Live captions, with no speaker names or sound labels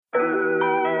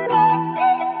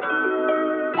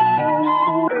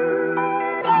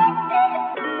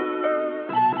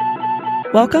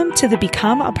Welcome to the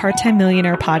Become a Part-Time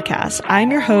Millionaire podcast. I'm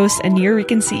your host and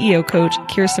Nuyorican CEO coach,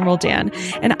 Kirsten Roldan,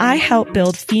 and I help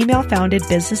build female-founded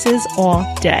businesses all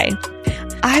day.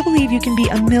 I believe you can be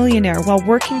a millionaire while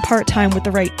working part-time with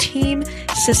the right team,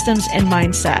 systems, and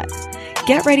mindset.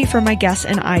 Get ready for my guests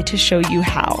and I to show you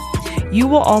how. You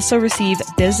will also receive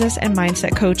business and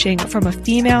mindset coaching from a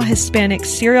female Hispanic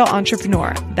serial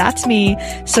entrepreneur. That's me,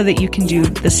 so that you can do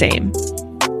the same.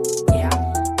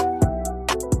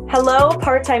 Hello,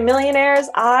 part-time millionaires.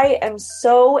 I am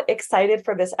so excited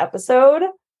for this episode.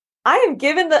 I'm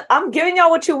giving y'all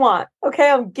what you want. Okay.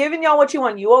 I'm giving y'all what you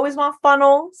want. You always want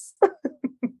funnels.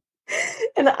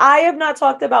 And I have not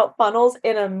talked about funnels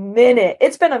in a minute.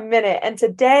 It's been a minute. And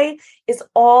today is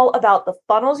all about the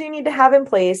funnels you need to have in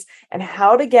place and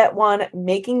how to get one,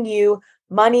 making you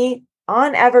money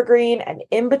on Evergreen and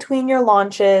in between your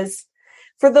launches.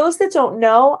 For those that don't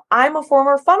know, I'm a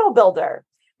former funnel builder.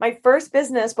 My first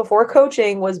business before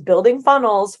coaching was building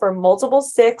funnels for multiple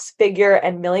six-figure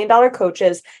and $1 million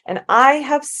coaches. And I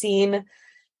have seen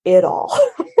it all.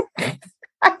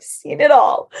 I've seen it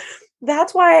all.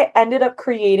 That's why I ended up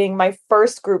creating my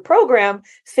first group program,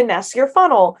 Finesse Your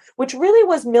Funnel, which really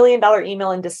was $1 million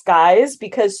email in disguise,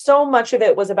 because so much of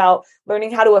it was about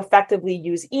learning how to effectively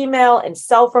use email and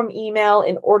sell from email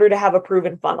in order to have a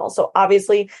proven funnel. So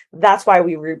obviously that's why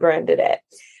we rebranded it.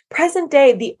 Present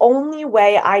day, the only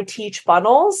way I teach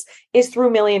funnels is through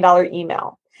 $1 million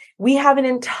email. We have an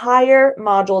entire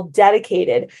module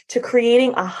dedicated to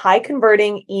creating a high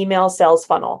converting email sales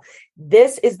funnel.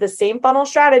 This is the same funnel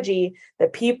strategy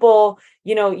that people,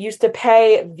 used to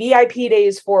pay VIP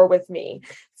days for with me,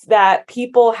 that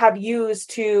people have used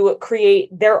to create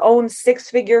their own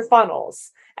six-figure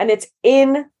funnels. And it's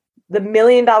in the $1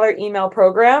 million email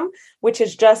program, which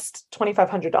is just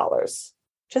 $2,500.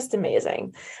 Just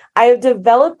amazing. I have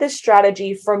developed this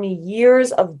strategy from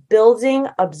years of building,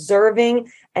 observing,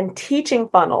 and teaching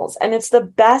funnels. And it's the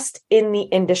best in the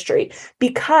industry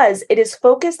because it is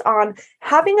focused on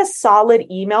having a solid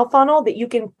email funnel that you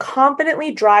can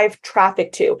confidently drive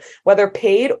traffic to, whether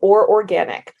paid or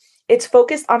organic. It's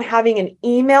focused on having an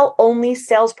email-only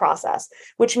sales process,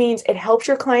 which means it helps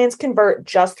your clients convert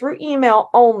just through email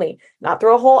only, not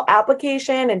through a whole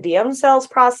application and DM sales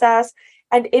process.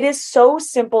 And it is so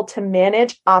simple to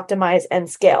manage, optimize, and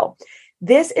scale.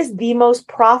 This is the most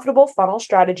profitable funnel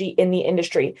strategy in the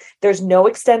industry. There's no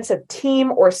extensive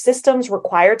team or systems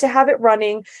required to have it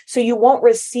running, so you won't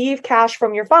receive cash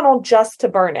from your funnel just to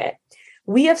burn it.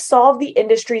 We have solved the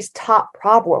industry's top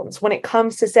problems when it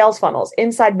comes to sales funnels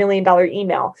inside $1 million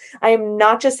email. I am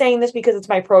not just saying this because it's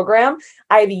my program.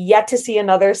 I have yet to see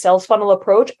another sales funnel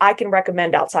approach I can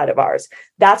recommend outside of ours.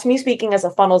 That's me speaking as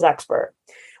a funnels expert.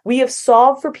 We have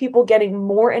solved for people getting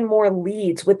more and more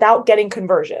leads without getting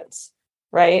conversions,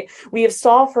 right? We have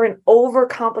solved for an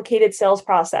overcomplicated sales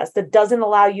process that doesn't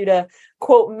allow you to,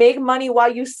 quote, make money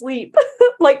while you sleep.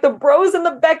 Like the bros and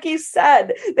the Becky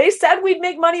said. They said we'd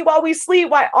make money while we sleep.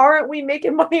 Why aren't we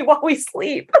making money while we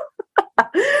sleep?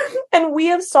 And we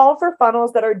have solved for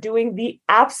funnels that are doing the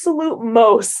absolute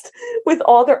most with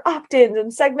all their opt-ins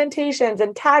and segmentations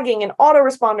and tagging and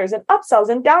autoresponders and upsells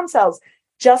and downsells,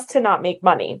 just to not make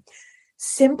money,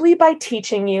 simply by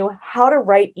teaching you how to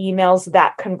write emails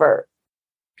that convert.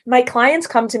 My clients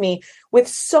come to me with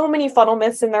so many funnel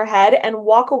myths in their head and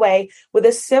walk away with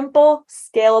a simple,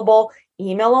 scalable,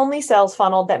 email-only sales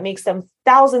funnel that makes them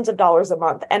thousands of dollars a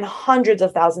month and hundreds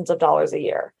of thousands of dollars a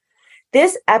year.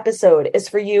 This episode is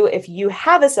for you if you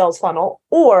have a sales funnel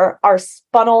or are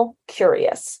funnel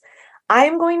curious. I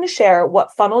am going to share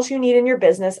what funnels you need in your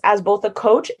business as both a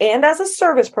coach and as a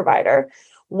service provider,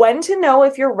 when to know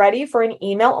if you're ready for an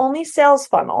email-only sales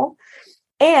funnel,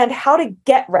 and how to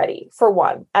get ready for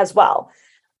one as well.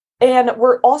 And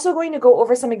we're also going to go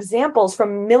over some examples from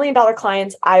 $1 million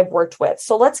clients I've worked with.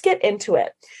 So let's get into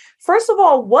it. First of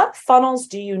all, what funnels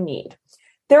do you need?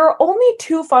 There are only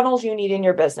 2 funnels you need in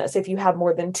your business. If you have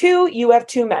more than 2, you have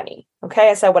too many. Okay,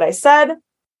 I said what I said.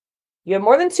 You have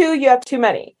more than 2, you have too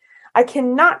many. I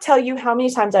cannot tell you how many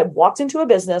times I've walked into a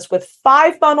business with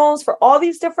 5 funnels for all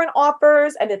these different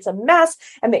offers, and it's a mess,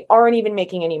 and they aren't even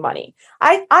making any money.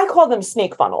 I call them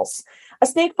snake funnels. A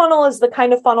snake funnel is the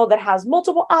kind of funnel that has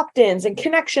multiple opt-ins and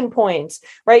connection points,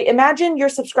 right? Imagine your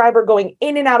subscriber going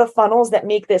in and out of funnels that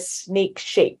make this snake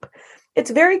shape. It's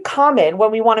very common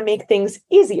when we want to make things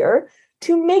easier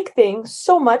to make things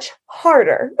so much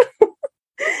harder.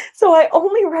 So I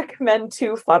only recommend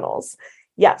 2 funnels.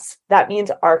 Yes, that means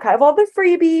archive all the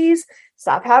freebies,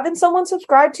 Stop having someone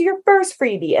subscribe to your first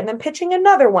freebie and then pitching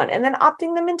another one and then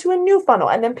opting them into a new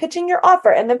funnel and then pitching your offer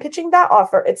and then pitching that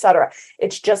offer, etc.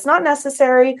 It's just not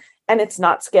necessary and it's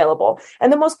not scalable.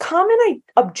 And the most common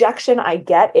objection I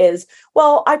get is,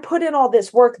 well, I put in all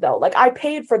this work though. Like I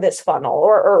paid for this funnel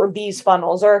or these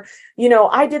funnels, or,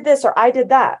 I did this or I did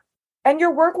that. And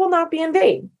your work will not be in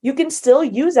vain. You can still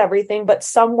use everything, but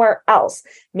somewhere else,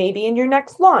 maybe in your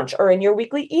next launch or in your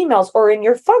weekly emails or in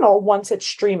your funnel once it's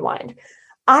streamlined.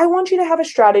 I want you to have a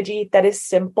strategy that is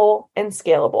simple and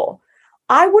scalable.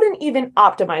 I wouldn't even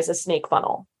optimize a snake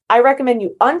funnel. I recommend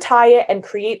you untie it and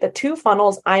create the 2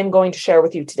 funnels I'm going to share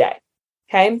with you today.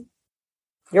 Okay?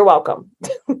 You're welcome.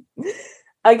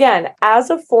 Again,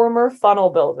 as a former funnel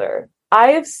builder, I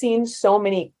have seen so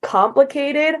many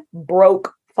complicated,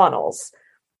 broke funnels.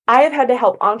 I have had to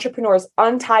help entrepreneurs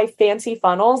untie fancy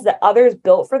funnels that others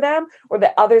built for them or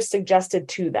that others suggested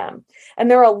to them. And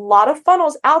there are a lot of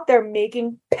funnels out there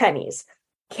making pennies.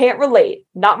 Can't relate,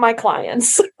 not my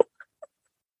clients.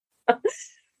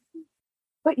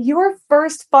 But your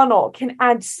first funnel can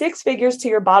add 6 figures to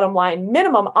your bottom line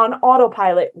minimum on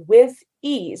autopilot with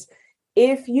ease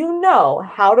if you know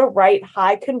how to write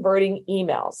high converting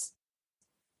emails.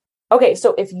 Okay,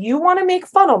 so if you want to make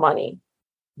funnel money,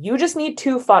 you just need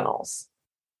 2 funnels.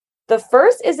 The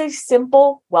first is a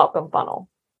simple welcome funnel.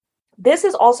 This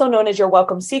is also known as your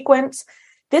welcome sequence.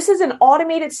 This is an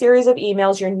automated series of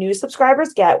emails your new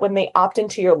subscribers get when they opt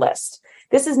into your list.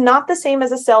 This is not the same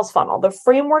as a sales funnel. The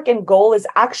framework and goal is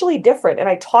actually different, and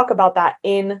I talk about that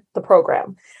in the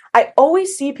program. I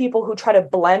always see people who try to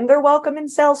blend their welcome and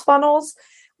sales funnels,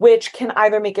 which can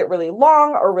either make it really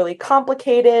long or really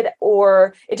complicated,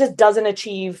 or it just doesn't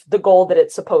achieve the goal that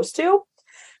it's supposed to.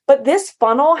 But this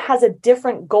funnel has a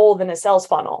different goal than a sales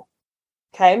funnel,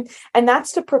 okay? And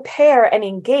that's to prepare and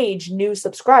engage new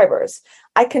subscribers.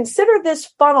 I consider this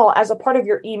funnel as a part of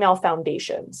your email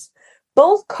foundations.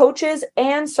 Both coaches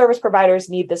and service providers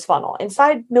need this funnel.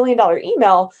 Inside $1 Million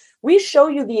Email, we show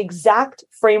you the exact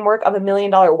framework of $1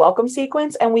 million welcome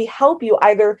sequence, and we help you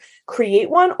either create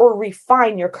one or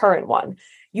refine your current one.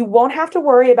 You won't have to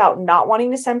worry about not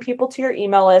wanting to send people to your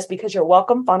email list because your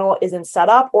welcome funnel isn't set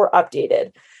up or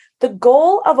updated. The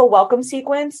goal of a welcome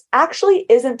sequence actually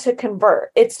isn't to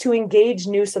convert, it's to engage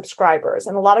new subscribers.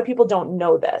 And a lot of people don't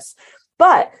know this,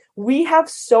 but we have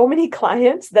so many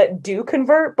clients that do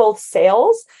convert both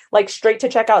sales, like straight to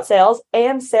checkout sales,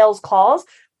 and sales calls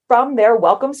from their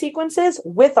welcome sequences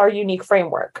with our unique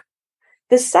framework.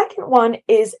 The second one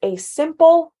is a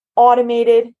simple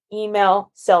automated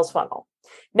email sales funnel.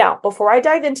 Now, before I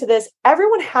dive into this,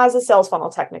 everyone has a sales funnel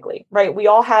technically, right? We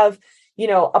all have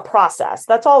a process.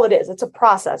 That's all it is. It's a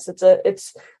process.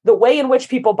 It's the way in which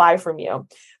people buy from you.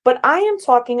 But I am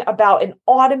talking about an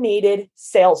automated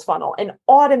sales funnel, an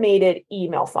automated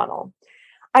email funnel.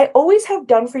 I always have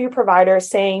done for you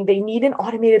providers saying they need an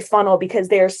automated funnel because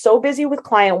they are so busy with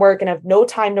client work and have no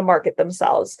time to market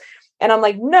themselves. And I'm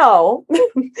like, no,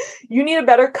 you need a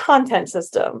better content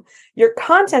system. Your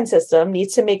content system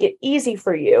needs to make it easy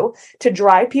for you to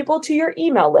drive people to your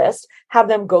email list, have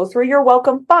them go through your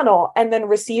welcome funnel, and then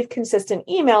receive consistent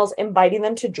emails inviting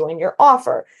them to join your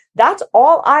offer. That's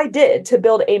all I did to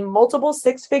build a multiple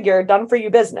 6-figure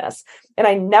done-for-you business. And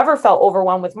I never felt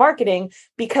overwhelmed with marketing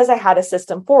because I had a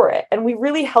system for it. And we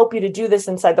really help you to do this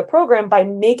inside the program by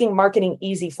making marketing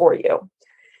easy for you.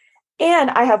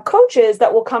 And I have coaches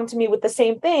that will come to me with the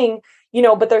same thing,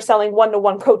 but they're selling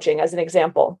one-to-one coaching as an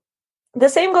example. The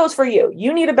same goes for you.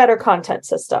 You need a better content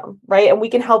system, right? And we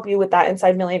can help you with that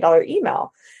inside $1 Million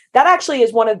Email. That actually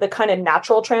is one of the kind of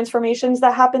natural transformations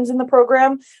that happens in the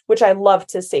program, which I love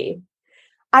to see.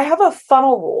 I have a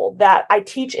funnel rule that I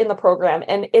teach in the program,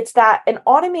 and it's that an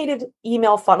automated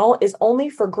email funnel is only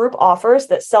for group offers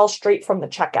that sell straight from the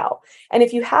checkout. And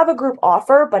if you have a group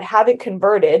offer but haven't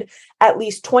converted at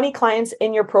least 20 clients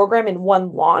in your program in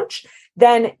one launch,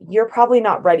 then you're probably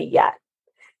not ready yet.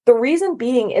 The reason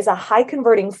being is a high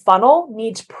converting funnel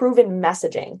needs proven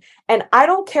messaging. And I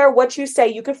don't care what you say,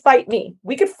 you could fight me.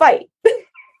 We could fight.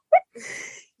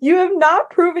 You have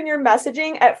not proven your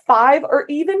messaging at 5 or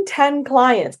even 10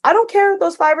 clients. I don't care if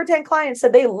those 5 or 10 clients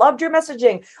said they loved your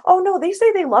messaging. Oh no, they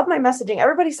say they love my messaging.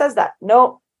 Everybody says that.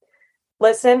 No,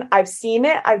 listen, I've seen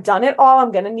it. I've done it all.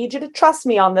 I'm going to need you to trust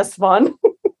me on this one.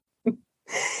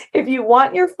 If you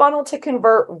want your funnel to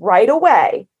convert right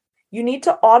away, you need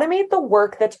to automate the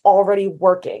work that's already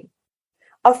working.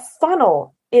 A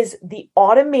funnel is the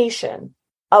automation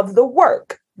of the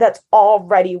work that's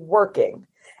already working.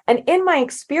 And in my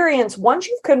experience, once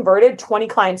you've converted 20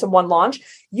 clients in one launch,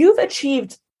 you've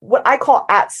achieved what I call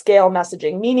at scale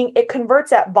messaging, meaning it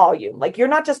converts at volume. Like you're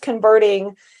not just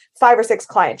converting 5 or 6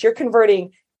 clients, you're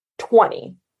converting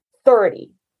 20,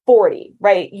 30, 40,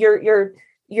 right?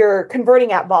 You're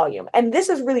converting at volume. And this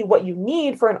is really what you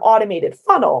need for an automated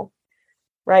funnel,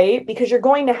 right? Because you're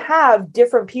going to have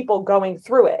different people going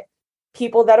through it.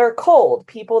 People that are cold,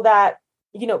 people that,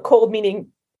 cold meaning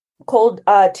cold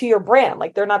to your brand,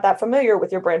 like they're not that familiar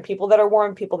with your brand, people that are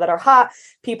warm, people that are hot,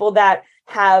 people that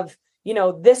have,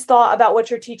 this thought about what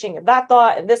you're teaching and that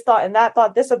thought and this thought and that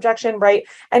thought, this objection, right?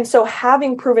 And so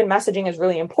having proven messaging is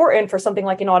really important for something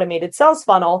like an automated sales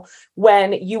funnel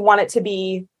when you want it to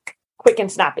be quick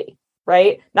and snappy,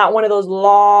 right? Not one of those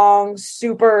long,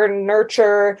 super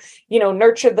nurture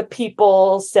the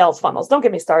people sales funnels. Don't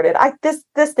get me started.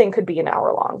 This thing could be an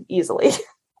hour long easily.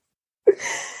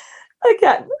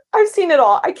 Again, I've seen it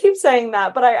all. I keep saying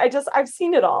that, but I've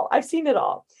seen it all. I've seen it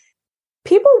all.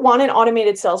 People want an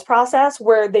automated sales process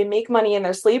where they make money in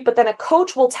their sleep, but then a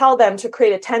coach will tell them to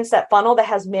create a 10-step funnel that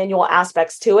has manual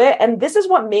aspects to it. And this is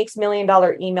what makes $1 Million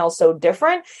Emails so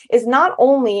different, is not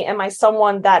only am I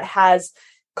someone that has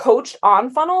coached on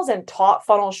funnels and taught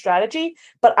funnel strategy,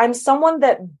 but I'm someone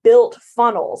that built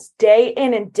funnels day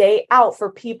in and day out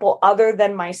for people other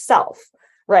than myself,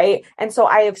 right? And so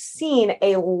I have seen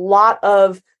a lot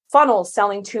of funnels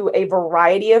selling to a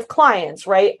variety of clients,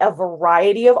 right? A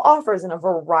variety of offers and a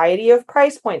variety of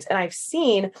price points. And I've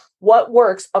seen what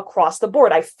works across the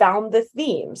board. I found the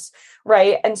themes,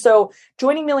 right? And so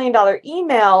joining $1 Million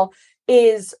Email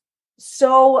is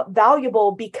so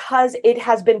valuable because it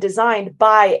has been designed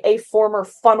by a former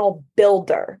funnel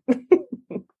builder.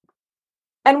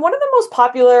 And one of the most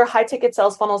popular high ticket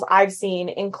sales funnels I've seen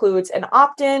includes an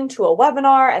opt-in to a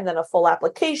webinar and then a full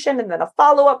application and then a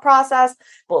follow-up process,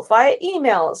 both via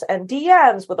emails and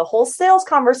DMs with a whole sales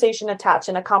conversation attached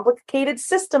and a complicated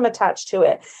system attached to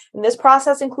it. And this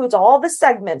process includes all the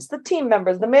segments, the team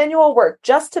members, the manual work,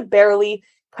 just to barely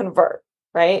convert.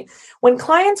 Right? When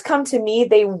clients come to me,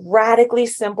 they radically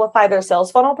simplify their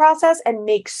sales funnel process and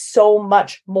make so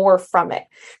much more from it,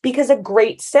 because a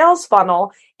great sales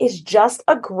funnel is just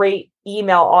a great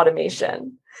email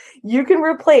automation. You can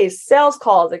replace sales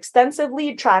calls, extensive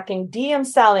lead tracking, DM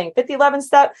selling,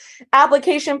 50-11-step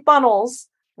application funnels,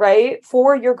 right,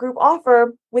 for your group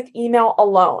offer with email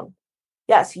alone.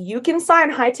 Yes, you can sign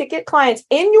high ticket clients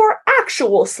in your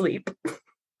actual sleep.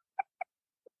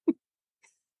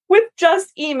 With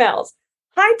just emails.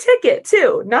 High ticket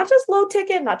too, not just low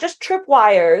ticket, not just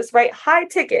tripwires, right? High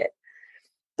ticket.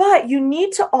 But you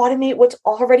need to automate what's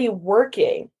already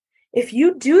working. If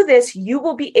you do this, you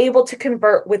will be able to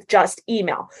convert with just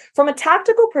email. From a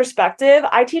tactical perspective,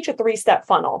 I teach a 3-step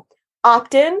funnel: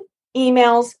 opt-in,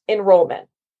 emails, enrollment,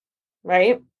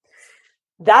 right?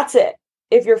 That's it.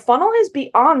 If your funnel is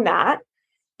beyond that,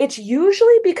 it's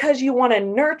usually because you want to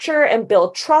nurture and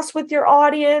build trust with your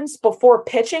audience before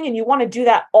pitching, and you want to do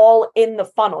that all in the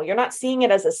funnel. You're not seeing it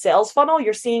as a sales funnel.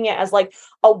 You're seeing it as like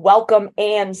a welcome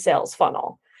and sales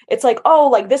funnel. It's like, oh,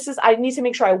 like I need to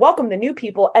make sure I welcome the new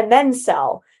people and then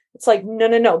sell. It's like,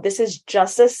 no. This is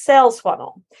just a sales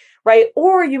funnel, right?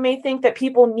 Or you may think that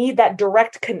people need that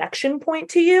direct connection point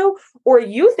to you, or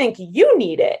you think you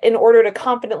need it in order to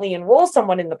confidently enroll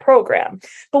someone in the program.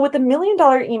 But with the $1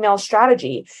 Million Email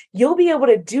strategy, you'll be able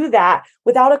to do that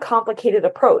without a complicated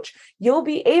approach. You'll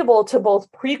be able to both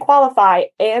pre-qualify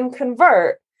and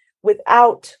convert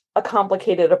without a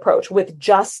complicated approach with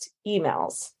just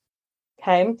emails.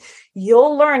 Okay.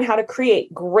 You'll learn how to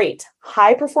create great,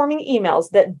 high-performing emails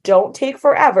that don't take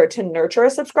forever to nurture a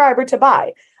subscriber to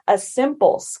buy. A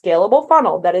simple, scalable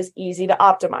funnel that is easy to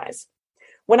optimize.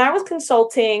 When I was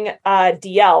consulting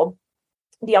DL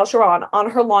Sharon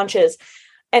on her launches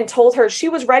and told her she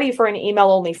was ready for an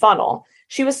email-only funnel,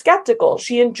 she was skeptical.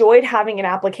 She enjoyed having an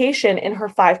application in her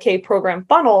 5K program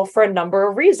funnel for a number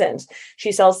of reasons.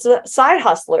 She sells to side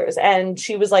hustlers, and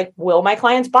she was like, will my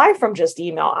clients buy from just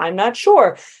email? I'm not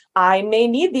sure. I may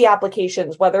need the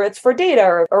applications, whether it's for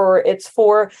data or it's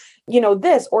for,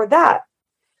 this or that.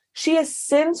 She has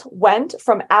since went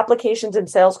from applications and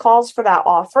sales calls for that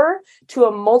offer to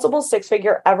a multiple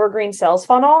 6-figure evergreen sales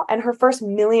funnel and her first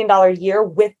 $1 million year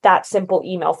with that simple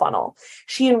email funnel.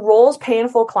 She enrolls pay in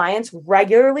full clients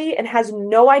regularly and has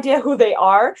no idea who they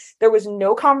are. There was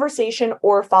no conversation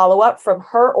or follow-up from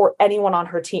her or anyone on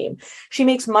her team. She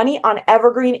makes money on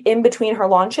evergreen in between her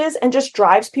launches and just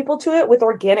drives people to it with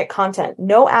organic content,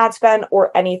 no ad spend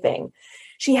or anything.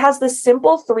 She has the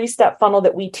simple 3-step funnel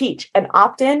that we teach: an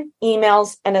opt-in,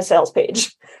 emails, and a sales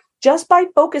page. Just by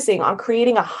focusing on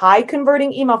creating a high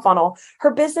converting email funnel, her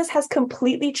business has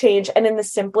completely changed and in the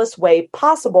simplest way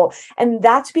possible. And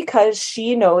that's because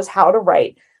she knows how to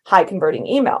write high converting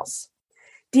emails.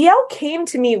 DL came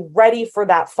to me ready for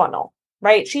that funnel.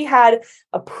 right? She had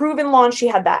a proven launch. She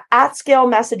had that at scale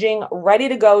messaging ready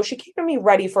to go. She came to me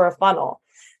ready for a funnel.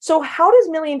 So how does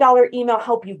 $1 Million Email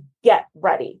help you get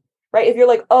ready, right? If you're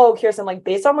like, oh, Kirsten, like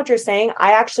based on what you're saying,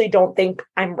 I actually don't think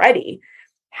I'm ready.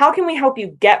 How can we help you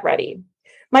get ready?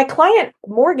 My client,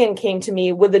 Morgan, came to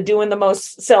me with a doing the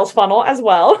most sales funnel as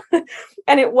well.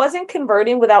 And it wasn't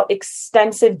converting without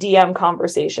extensive DM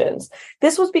conversations.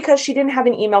 This was because she didn't have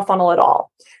an email funnel at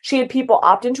all. She had people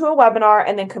opt into a webinar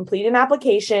and then complete an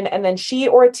application, and then she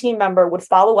or a team member would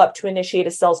follow up to initiate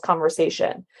a sales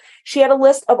conversation. She had a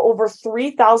list of over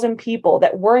 3,000 people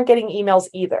that weren't getting emails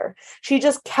either. She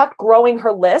just kept growing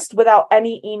her list without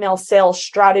any email sales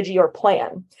strategy or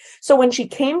plan. So when she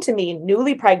came to me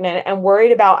newly pregnant and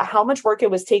worried about how much work it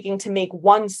was taking to make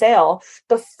one sale,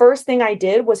 the first thing I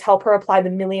did was help her apply the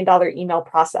 $1 Million Email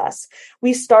process.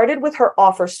 We started with her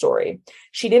offer story.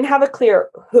 She didn't have a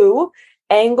clear who,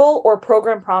 angle, or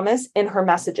program promise in her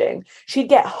messaging. She'd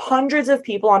get hundreds of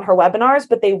people on her webinars,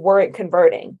 but they weren't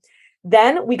converting.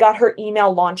 Then we got her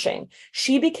email launching.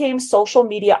 She became social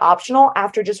media optional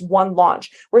after just one launch,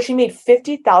 where she made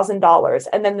 $50,000.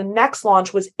 And then the next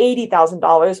launch was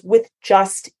 $80,000 with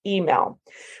just email.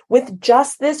 With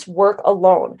just this work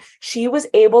alone, she was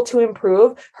able to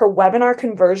improve her webinar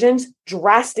conversions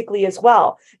drastically as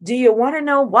well. Do you want to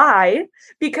know why?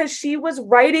 Because she was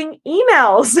writing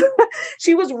emails.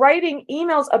 She was writing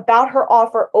emails about her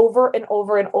offer over and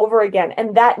over and over again.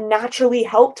 And that naturally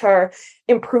helped her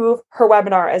improve her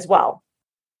webinar as well.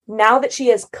 Now that she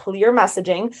has clear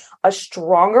messaging, a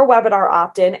stronger webinar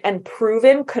opt-in, and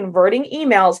proven converting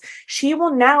emails, she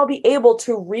will now be able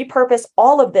to repurpose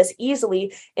all of this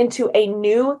easily into a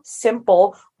new,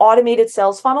 simple, automated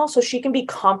sales funnel so she can be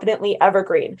confidently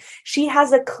evergreen. She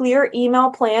has a clear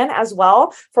email plan as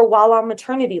well for while on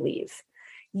maternity leave.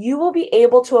 You will be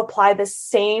able to apply the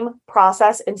same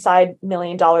process inside $1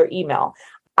 Million Email.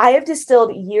 I have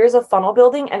distilled years of funnel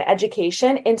building and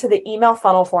education into the email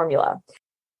funnel formula.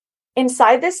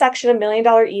 Inside this section of $1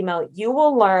 Million Email, you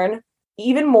will learn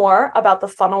even more about the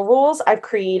funnel rules I've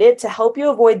created to help you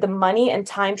avoid the money and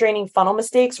time draining funnel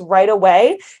mistakes right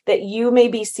away that you may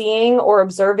be seeing or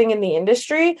observing in the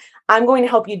industry. I'm going to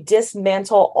help you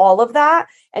dismantle all of that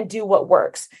and do what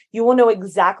works. You will know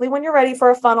exactly when you're ready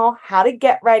for a funnel, how to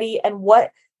get ready, and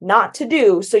what not to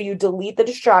do so you delete the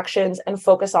distractions and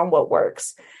focus on what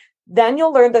works. Then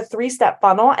you'll learn the 3-step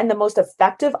funnel and the most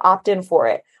effective opt-in for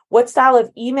it, what style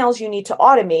of emails you need to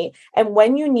automate, and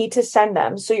when you need to send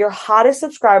them so your hottest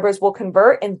subscribers will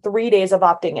convert in 3 days of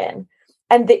opting in.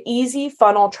 And the easy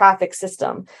funnel traffic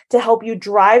system to help you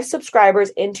drive subscribers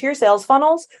into your sales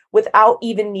funnels without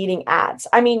even needing ads.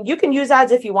 I mean, you can use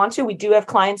ads if you want to. We do have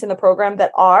clients in the program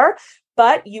that are,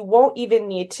 but you won't even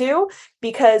need to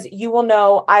because you will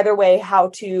know either way how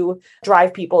to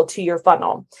drive people to your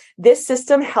funnel. This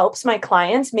system helps my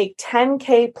clients make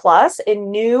 10K plus in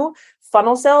new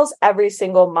funnel sales every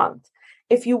single month.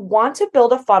 If you want to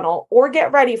build a funnel or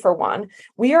get ready for one,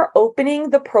 we are opening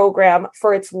the program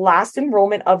for its last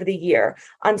enrollment of the year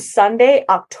on Sunday,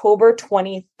 October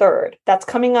 23rd. That's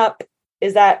coming up.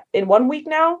 Is that in 1 week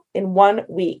now? In 1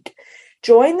 week.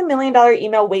 Join the $1 Million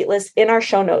Email waitlist in our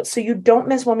show notes so you don't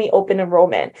miss when we open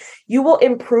enrollment. You will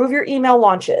improve your email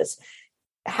launches,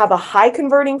 have a high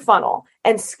converting funnel,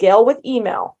 and scale with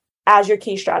email as your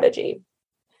key strategy.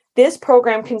 This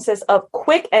program consists of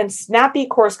quick and snappy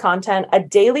course content, a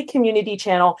daily community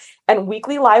channel, and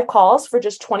weekly live calls for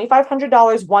just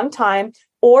 $2,500 one time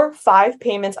or 5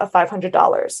 payments of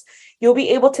 $500. You'll be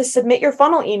able to submit your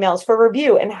funnel emails for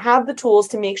review and have the tools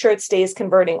to make sure it stays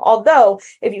converting. Although,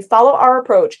 if you follow our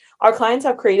approach, our clients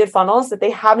have created funnels that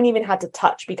they haven't even had to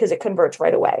touch because it converts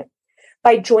right away.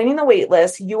 By joining the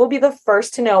waitlist, you will be the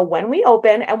first to know when we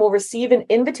open and will receive an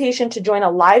invitation to join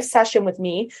a live session with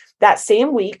me that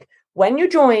same week when you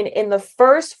join in the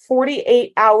first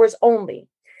 48 hours only.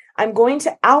 I'm going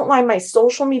to outline my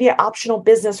social media optional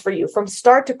business for you from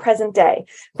start to present day,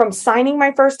 from signing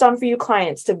my first done for you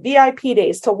clients to VIP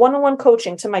days to one-on-one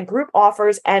coaching to my group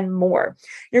offers and more.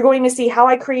 You're going to see how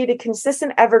I created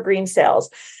consistent evergreen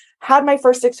sales, had my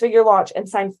first 6-figure launch, and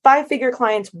signed 5-figure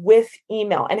clients with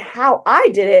email, and how I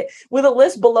did it with a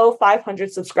list below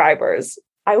 500 subscribers.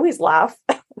 I always laugh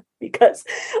because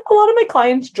a lot of my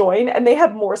clients join and they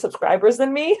have more subscribers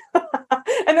than me.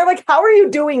 And they're like, how are you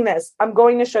doing this? I'm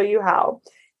going to show you how.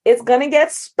 It's going to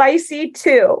get spicy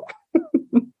too.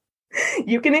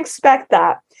 You can expect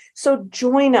that. So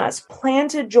join us, plan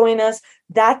to join us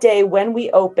that day when we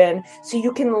open so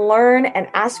you can learn and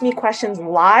ask me questions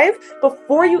live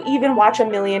before you even watch a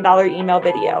 $1 Million Email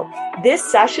video. This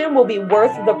session will be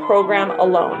worth the program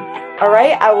alone. All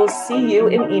right, I will see you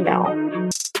in email.